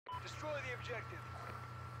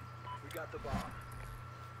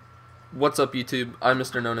What's up, YouTube? I'm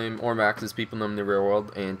MrNoName, or Max as people know him in the real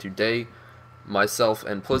world, and today myself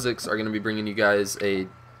and Plyzix are going to be bringing you guys a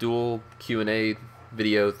dual Q&A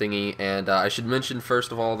video thingy, and I should mention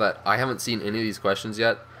first of all that I haven't seen any of these questions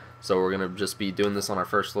yet, so we're going to just be doing this on our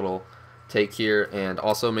first little take here. And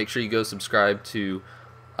also make sure you go subscribe to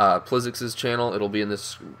Plyzix's channel. It'll be in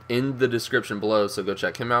the description below, so go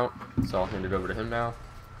check him out. So I'll hand it over to him now.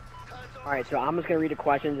 Alright, so I'm just going to read the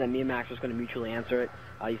questions, and me and Max are just going to mutually answer it.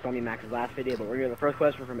 You saw me in Max's last video, but we're going to the first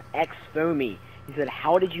question from XFoamy. He said,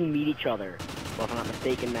 how did you meet each other? Well, if I'm not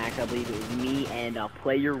mistaken, Max, I believe it was me and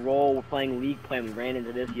Play Your Role. We're playing League Play, and we ran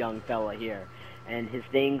into this young fella here. And his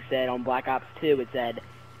thing said on Black Ops 2, it said,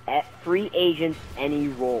 free agents, any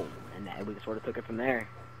role. And we sort of took it from there.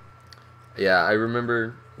 Yeah, I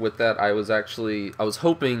remember with that, I was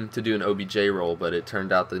hoping to do an OBJ role, but it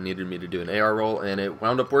turned out they needed me to do an AR role, and it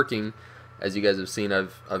wound up working. As you guys have seen,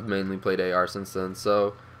 I've mainly played AR since then,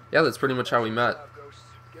 so yeah, that's pretty much how we met.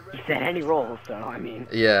 He said any role, so I mean.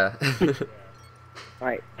 Yeah.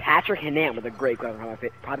 Alright, Patrick Hanant with a great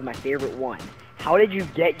question, probably my favorite one. How did you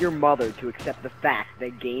get your mother to accept the fact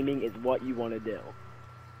that gaming is what you want to do?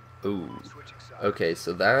 Ooh. Okay,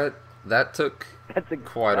 so that took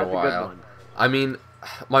quite a while. I mean,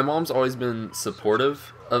 my mom's always been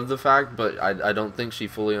supportive of the fact, but I don't think she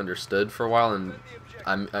fully understood for a while, and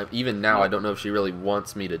even now I don't know if she really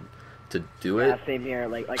wants me to do it. Yeah, same here.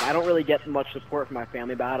 Like I don't really get much support from my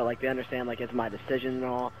family about it. Like they understand like it's my decision and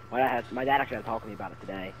all. My dad actually had to talk to me about it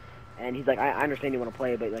today, and he's like, I understand you want to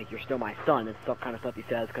play, but like you're still my son. It's stuff kind of stuff he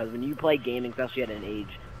says, because when you play gaming, especially at an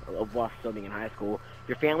age of us still being in high school,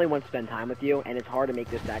 your family wants to spend time with you, and it's hard to make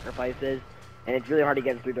those sacrifices, and it's really hard to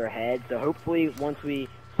get it through their head. So hopefully once we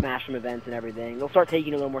smash some events and everything, they'll start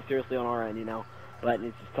taking it a little more seriously on our end, you know. But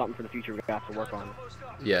it's just something for the future we have to work on.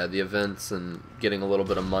 Yeah, the events and getting a little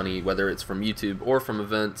bit of money, whether it's from YouTube or from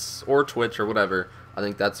events or Twitch or whatever, I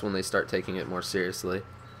think that's when they start taking it more seriously.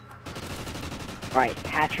 Alright,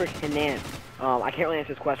 Patrick Hanant. I can't really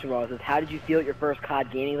answer this question well. It says, how did you feel at your first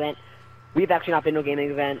CoD gaming event? We've actually not been to a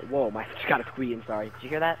gaming event. Whoa, I just got a squeak, I'm sorry. Did you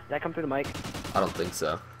hear that? Did that come through the mic? I don't think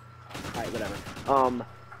so. Alright, whatever.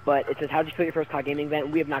 But it says, how did you feel your first CoD gaming event?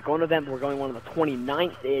 We have not gone to an event, but we're going one on the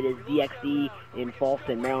 29th. It is DXE in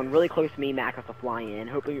Falston, Maryland. Really close to me. Max has to fly in.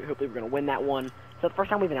 Hopefully we're going to win that one. So the first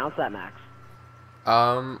time we've announced that, Max.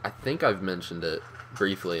 I think I've mentioned it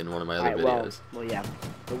briefly in one of my other videos. Well, yeah.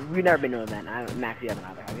 But we've never been to an event. Max, you haven't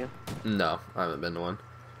either, have you? No, I haven't been to one.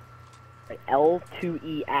 Right,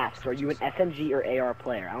 L2E asks, are you an SMG or AR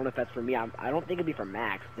player? I don't know if that's for me. I don't think it'd be for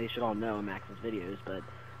Max. They should all know Max's videos, but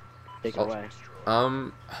take it away.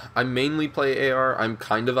 I mainly play AR. I'm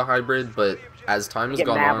kind of a hybrid, but as time has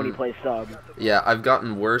gone on, when you play sub. Yeah, I've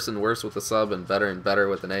gotten worse and worse with the sub and better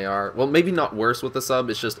with an AR. Well, maybe not worse with the sub,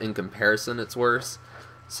 it's just in comparison it's worse.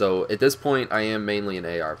 So at this point, I am mainly an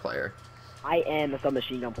AR player. I am a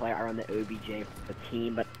submachine gun player. I run the OBJ for the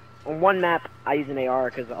team, but on one map, I use an AR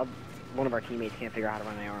because one of our teammates can't figure out how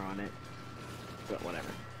to run an AR on it. But whatever.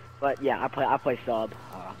 But yeah, I play sub.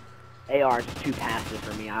 AR is just too passive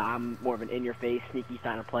for me. I'm more of an in-your-face, sneaky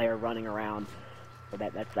kind of player running around. So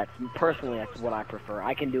that's personally, that's what I prefer.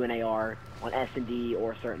 I can do an AR on S&D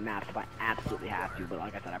or certain maps if I absolutely have to, but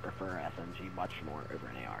like I said, I prefer SMG much more over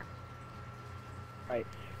an AR. Right.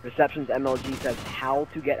 Receptions MLG says, how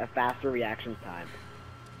to get a faster reaction time.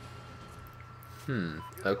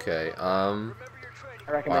 Okay. I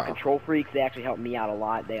recommend Control Freaks. They actually help me out a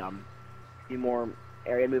lot. They be more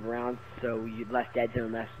area to move around, so you less dead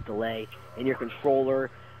zone, less delay in your controller.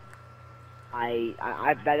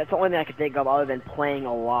 That's the only thing I can think of other than playing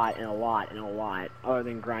a lot, other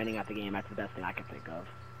than grinding out the game. That's the best thing I can think of.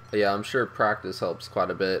 Yeah, I'm sure practice helps quite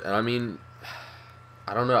a bit, and I mean,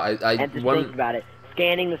 I don't know. And just think about it,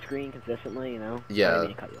 scanning the screen consistently, you know. Yeah. I didn't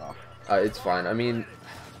mean to cut you off. It's fine. I mean,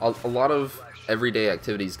 a lot of everyday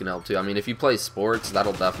activities can help too. I mean, if you play sports,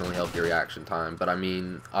 that'll definitely help your reaction time. But I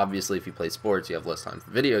mean, obviously, if you play sports, you have less time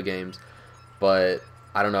for video games. But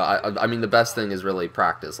I don't know. I mean, the best thing is really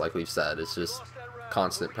practice, like we've said. It's just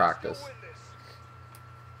constant practice.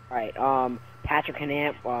 All right. Patrick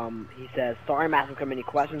Hanant, he says, sorry, I'm asking so many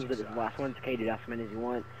questions, but this is the last one. It's okay, dude. Ask as many as you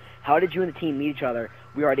want. How did you and the team meet each other?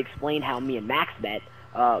 We already explained how me and Max met.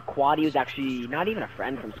 Quaddy was actually not even a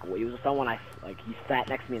friend from school. He was someone he sat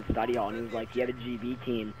next to me in study hall, and he was like, he had a GB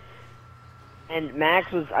team. And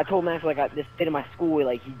Max was, I told Max, like, this kid in my school,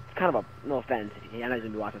 like, he's kind of a, no offense, I know he's going to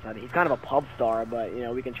be watching this, he's kind of a pub star, but, you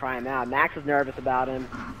know, we can try him out. Max was nervous about him.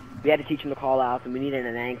 We had to teach him the call-outs, and we needed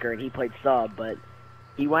an anchor, and he played sub, but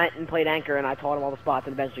he went and played anchor, and I taught him all the spots,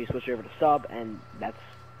 and eventually he switched over to sub, and that's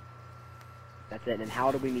That's it. And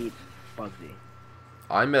how did we meet Bugsy?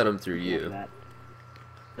 I met him through you. That.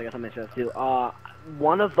 I guess I'm gonna too.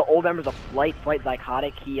 One of the old members of Flight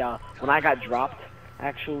Psychotic. He when I got dropped,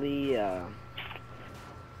 actually, I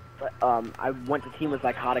went to team with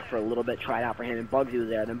Psychotic for a little bit, tried out for him, and Bugsy was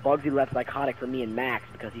there. Then Bugsy left Psychotic for me and Max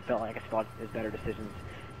because he felt like I thought his better decisions,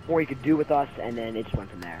 more he could do with us, and then it just went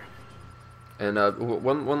from there. And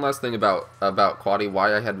one last thing about Quaddy,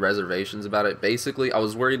 why I had reservations about it. Basically, I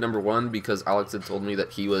was worried, number one, because Alex had told me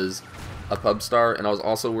that he was a pub star, and I was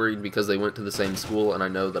also worried because they went to the same school, and I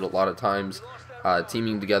know that a lot of times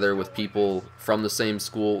teaming together with people from the same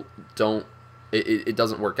school it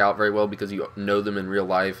doesn't work out very well because you know them in real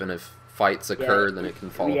life, and if fights occur, then it can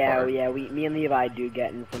fall apart. Yeah, me and Levi do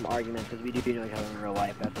get in some arguments because we do know each other in real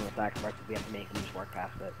life. That's one of the sacrifices we have to make, and we just work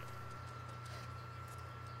past it.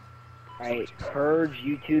 Alright, Purge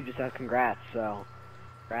YouTube just says congrats, so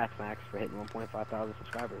congrats, Max, for hitting 1.5 thousand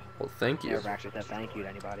subscribers. Well, thank you. Never actually said thank you to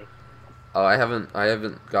anybody. Oh, I haven't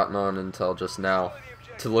gotten on until just now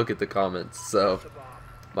to look at the comments, so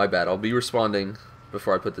my bad. I'll be responding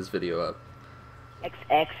before I put this video up.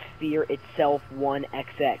 XX Fear Itself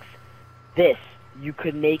 1XX. This, you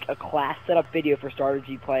could make a class setup video for starter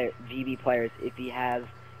GB players. If he has,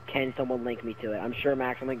 can someone link me to it? I'm sure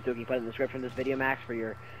Max will link to it. Can you put it in the description of this video, Max, for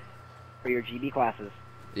your GB classes?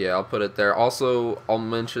 Yeah, I'll put it there. Also,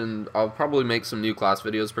 I'll probably make some new class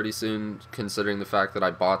videos pretty soon, considering the fact that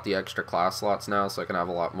I bought the extra class slots now, so I can have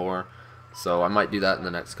a lot more. So I might do that in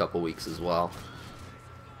the next couple weeks as well.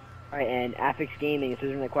 Alright, and Affix Gaming, this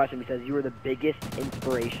isn't a question, he says, you were the biggest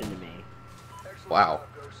inspiration to me. Wow.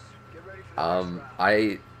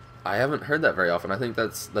 I haven't heard that very often. I think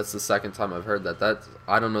that's the second time I've heard that.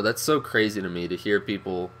 I don't know, that's so crazy to me to hear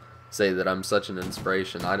people say that I'm such an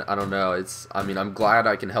inspiration. I don't know. I mean, I'm glad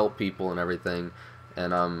I can help people and everything.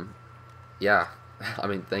 And yeah. I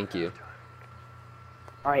mean, thank you.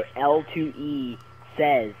 Alright, L2E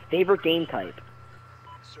says, favorite game type?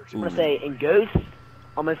 I'm gonna say in Ghost,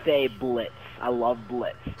 I'm gonna say Blitz. I love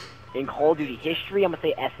Blitz. In Call of Duty history, I'm gonna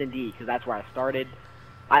say S&D because that's where I started.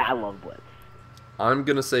 I love Blitz. I'm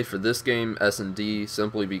gonna say for this game S&D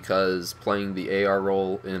simply because playing the AR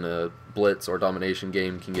role in a Blitz or domination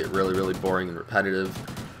game can get really boring and repetitive.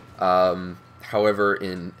 However,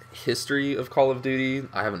 in history of Call of Duty,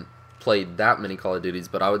 I haven't played that many Call of Duties,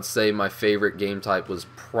 but I would say my favorite game type was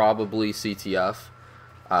probably CTF.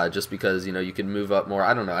 Just because, you know, you can move up more.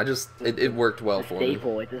 I don't know. It worked well for me.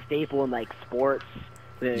 It's a staple in, like, sports.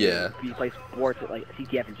 Yeah. You play sports at, like,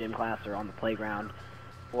 CTF and gym class or on the playground.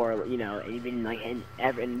 Or, you know, even, like, in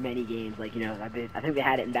many games. Like, you know, I think they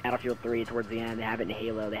had it in Battlefield 3 towards the end. They have it in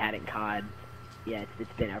Halo. They had it in CoD. Yeah,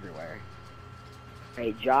 it's been everywhere.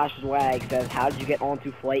 Right, Josh Swag says, how did you get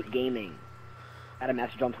onto Flight Gaming? I had a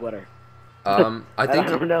message on Twitter. I think I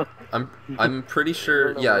don't know. I'm pretty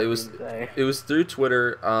sure. Yeah, it was through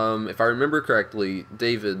Twitter. If I remember correctly,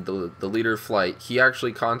 David, the leader of Flight, he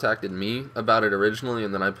actually contacted me about it originally,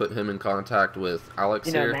 and then I put him in contact with Alex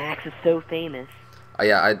here. You know, Max is so famous.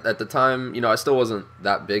 Yeah, at the time, you know, I still wasn't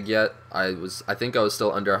that big yet. I think I was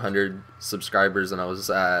still under 100 subscribers, and I was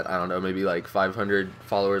at, I don't know, maybe like 500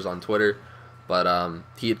 followers on Twitter. But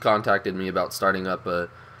he had contacted me about starting up a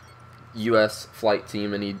U.S. flight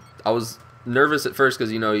team, and I was nervous at first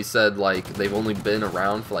because, you know, he said, like, they've only been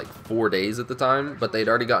around for, like, 4 days at the time, but they'd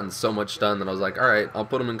already gotten so much done that I was like, alright, I'll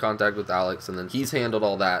put him in contact with Alex, and then he's handled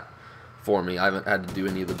all that for me. I haven't had to do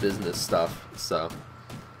any of the business stuff, so.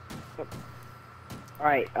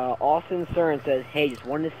 Alright, Austin Cern says, hey, just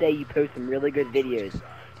wanted to say you post some really good videos,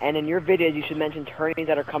 and in your videos you should mention tournaments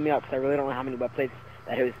that are coming up, because I really don't know how many websites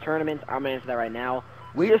that host tournaments. I'm going to answer that right now.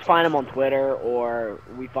 We just find them on Twitter, or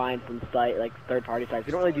we find some site, like third-party sites.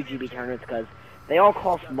 We don't really do GB tournaments because they all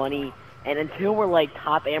cost money, and until we're like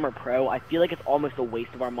top am or pro, I feel like it's almost a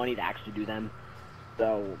waste of our money to actually do them.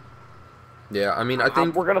 So yeah, I mean, I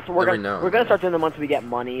think we're gonna start doing them once we get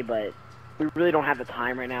money, but we really don't have the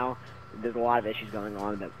time right now. There's a lot of issues going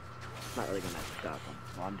on that I'm not really gonna discuss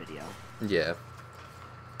on video. Yeah.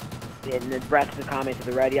 And the rest of the comments of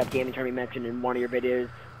the Ready Up Gaming tournament mentioned in one of your videos.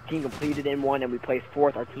 Team completed in one, and we placed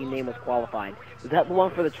 4th. Our team name was qualified. Was that the one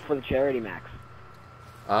for the charity, Max?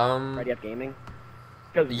 Ready Up Gaming.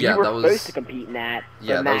 Because yeah, we were that was supposed to compete in that.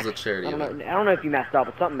 Yeah, Max, that was a charity. I don't know if you messed up,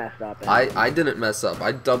 but something messed up. I didn't mess up.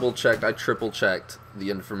 I double checked. I triple checked the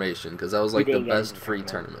information because that was like the best free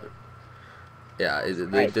tournament. Yeah,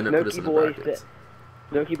 they didn't put us in the brackets.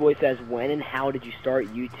 Snooky Boy says, when and how did you start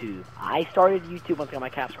YouTube? I started YouTube once I got my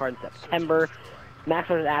caps card in September. Max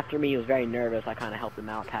started after me. He was very nervous. I kind of helped him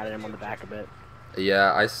out, patted him on the back a bit.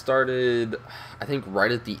 Yeah, I started, I think,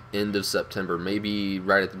 right at the end of September, maybe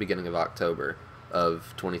right at the beginning of October.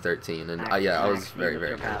 of 2013, and yeah, I was very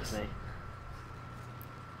nervous.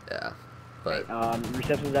 Yeah, but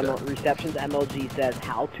Receptions MLG says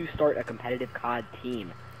how to start a competitive COD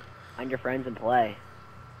team. Find your friends and play.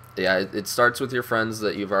 Yeah, it starts with your friends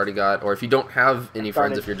that you've already got, or if you don't have any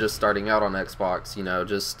friends, if you're just starting out on Xbox, you know,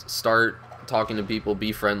 just start talking to people,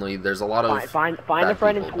 be friendly. There's a lot of find a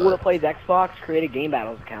friend in school that plays Xbox, create a Game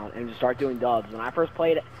Battles account, and just start doing dubs. When I first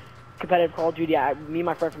played competitive Call of Duty, me and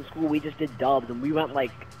my friend from school, we just did dubs, and we went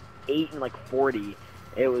like 8 and like 40.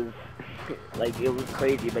 It was like it was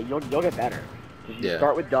crazy, but you'll get better. Just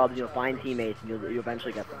start with dubs, you'll find teammates, and you'll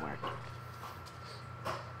eventually get somewhere.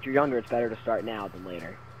 If you're younger, it's better to start now than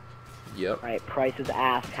later. Yep. Right. Price has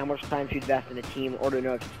asked how much time should you invest in a team in order to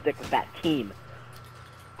know if you stick with that team.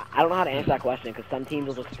 I don't know how to answer that question because some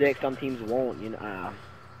teams will stick, some teams won't. You know.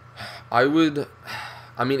 I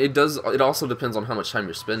mean, it does. It also depends on how much time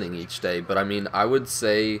you're spending each day. But I mean, I would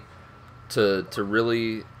say to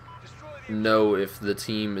really know if the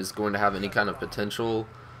team is going to have any kind of potential,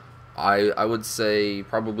 I would say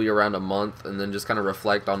probably around a month, and then just kind of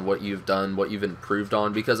reflect on what you've done, what you've improved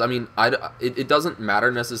on. Because I mean, it doesn't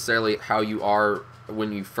matter necessarily how you are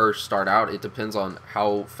when you first start out. It depends on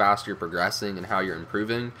how fast you're progressing and how you're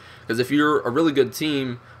improving. Because if you're a really good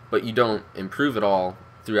team but you don't improve at all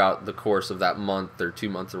throughout the course of that month or 2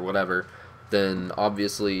 months or whatever, then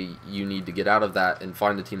obviously you need to get out of that and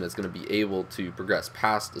find a team that's going to be able to progress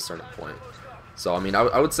past a certain point. So I mean,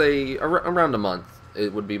 I would say around a month.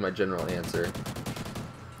 It would be my general answer.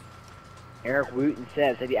 Eric Wooten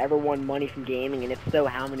says, have you ever won money from gaming, and if so,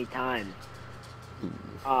 how many times?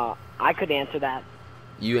 I could answer that.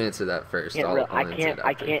 You answer that first.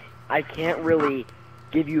 I can't really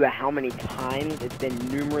give you a how many times. It's been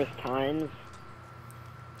numerous times.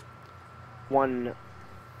 Won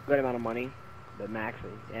good amount of money. But Max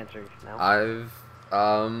answers now.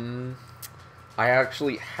 I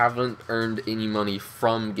actually haven't earned any money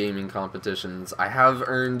from gaming competitions. I have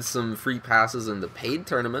earned some free passes in the paid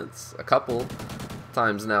tournaments a couple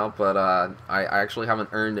times now, but I actually haven't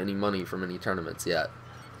earned any money from any tournaments yet.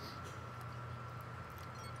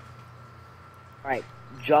 Alright,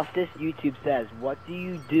 Justice YouTube says, what do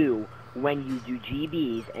you do when you do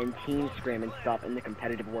GBs and team scrim and stuff in the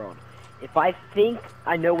competitive world? If I think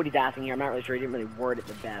I know what he's asking here, I'm not really sure, he didn't really word it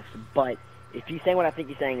the best, but if he's saying what I think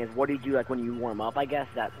he's saying is, what do you do like when you warm up, I guess?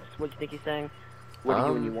 That's what you think he's saying? What do you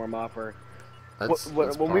do when you warm up? Or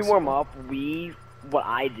when we warm up, what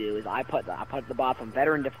I do is I put the bots on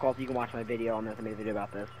veteran difficulty. You can watch my video on this. I made a video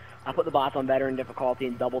about this. I put the bots on veteran difficulty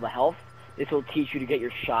and double the health. This will teach you to get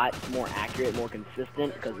your shot more accurate, more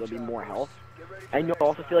consistent, because there'll be more health. And you'll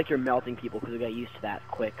also feel like you're melting people because you got used to that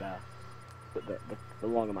quick, the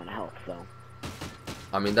long amount of health, so.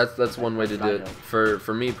 I mean, that's one way to do it.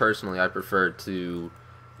 For me personally, I prefer to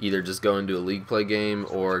either just go into a league play game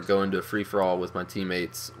or go into a free-for-all with my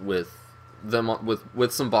teammates with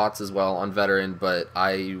some bots as well on veteran, but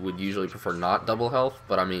I would usually prefer not double health,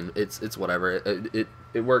 but I mean, it's whatever.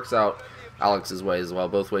 It works out Alex's way as well.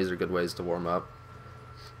 Both ways are good ways to warm up.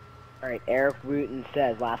 Alright, Eric Wooten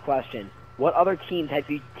says, last question. What other teams have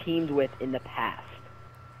you teamed with in the past?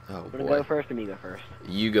 Oh, boy. Want to go first or me go first?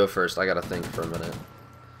 You go first. I gotta think for a minute.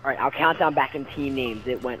 Alright, I'll count down back in team names.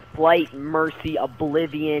 It went Flight, Mercy,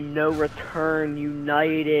 Oblivion, No Return,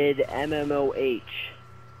 United, MMOH.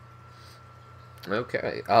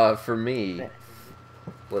 Okay. For me,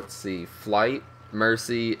 let's see. Flight,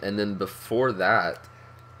 Mercy, and then before that,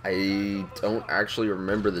 I don't actually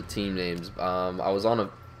remember the team names. I was on a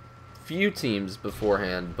few teams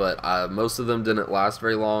beforehand, but most of them didn't last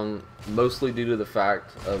very long, mostly due to the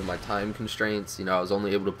fact of my time constraints. You know, I was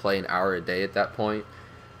only able to play an hour a day at that point,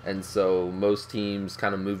 and so most teams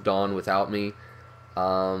kind of moved on without me.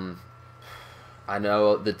 I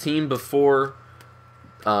know the team before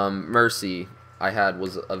Mercy I had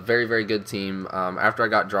was a very, very good team. After I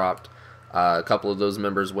got dropped, a couple of those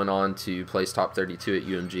members went on to place top 32 at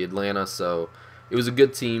UMG Atlanta, so it was a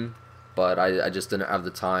good team, but I just didn't have the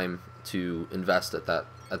time to invest at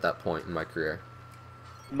that point in my career.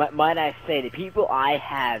 Might I say, the people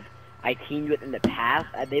I teamed with in the past,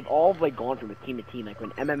 they've all like gone from team to team, like when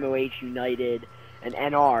MMOH, United, and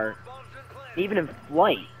NR, even in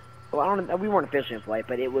Flight. Well, we weren't officially in Flight,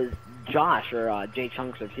 but it was Josh or Jay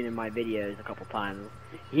Chunks. I've seen in my videos a couple times.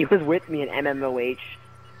 He was with me in MMOH,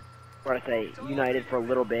 or I say United for a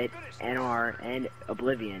little bit, NR, and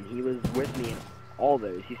Oblivion. He was with me in all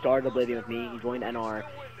those. He started Oblivion with me. He joined NR,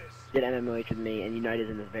 did MMOH with me, and United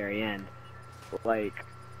in this very end. Like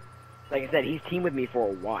I said, he's teamed with me for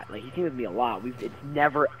a while. Like, he's teamed with me a lot. It's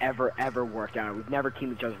never, ever, ever worked out. We've never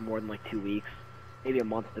teamed each other for more than like 2 weeks, maybe a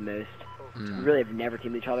month at the most. We really have never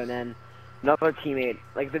teamed each other then. another teammate.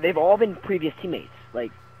 Like they've all been previous teammates.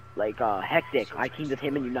 Like Hectic. I teamed with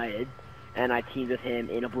him in United, and I teamed with him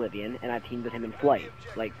in Oblivion, and I teamed with him in Flight.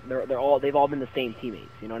 Like they've all been the same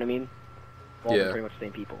teammates. You know what I mean? All been pretty much the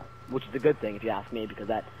same people, which is a good thing if you ask me, because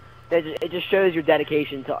it just shows your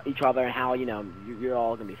dedication to each other and how you're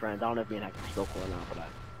all gonna be friends. I don't know if me and Hector are still cool or not, but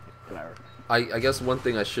whatever. I guess one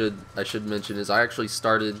thing I should mention is I actually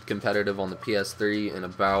started competitive on the PS3, and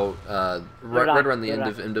about right around the end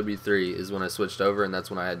of MW3 is when I switched over, and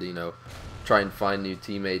that's when I had to try and find new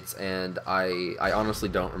teammates. And I honestly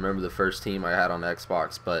don't remember the first team I had on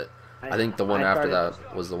Xbox, but I think the one after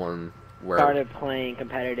that was the one where I started playing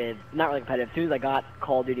competitive, not really competitive. As soon as I got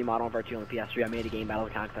Call of Duty Modern Warfare 2 on the PS3, I made a game battle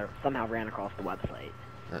account because I somehow ran across the website.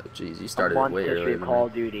 Oh, jeez, you started way earlier than Call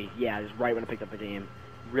of Duty. Yeah, just right when I picked up the game.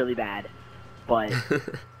 Really bad. But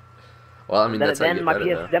well, I mean, that's how you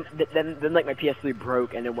get better, then like my PS3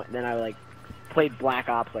 broke, and then I like played Black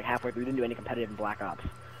Ops like halfway through. Didn't do any competitive in Black Ops.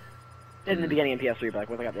 In the beginning in PS3, but like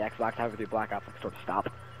once I got the Xbox, halfway through Black Ops, like sort of stopped.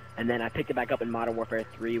 And then I picked it back up in Modern Warfare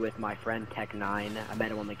 3 with my friend Tech9. I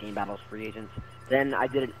met him on the Game Battles Free Agents. Then I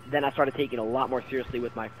started taking it a lot more seriously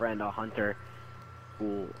with my friend Hunter,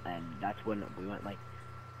 and that's when we went like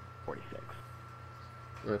 46.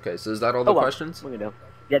 Okay, so is that all the questions? What are we gonna do?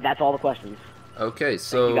 Yeah, that's all the questions. Okay,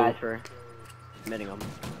 so thank you guys for submitting them.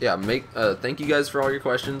 Yeah, thank you guys for all your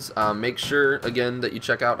questions. Make sure again that you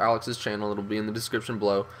check out Alex's channel. It'll be in the description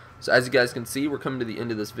below. So as you guys can see, we're coming to the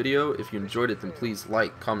end of this video. If you enjoyed it, then please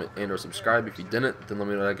like, comment, and/or subscribe. If you didn't, then let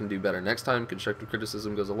me know what I can do better next time. Constructive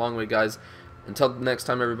criticism goes a long way, guys. Until next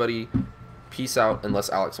time, everybody, peace out.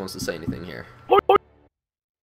 Unless Alex wants to say anything here.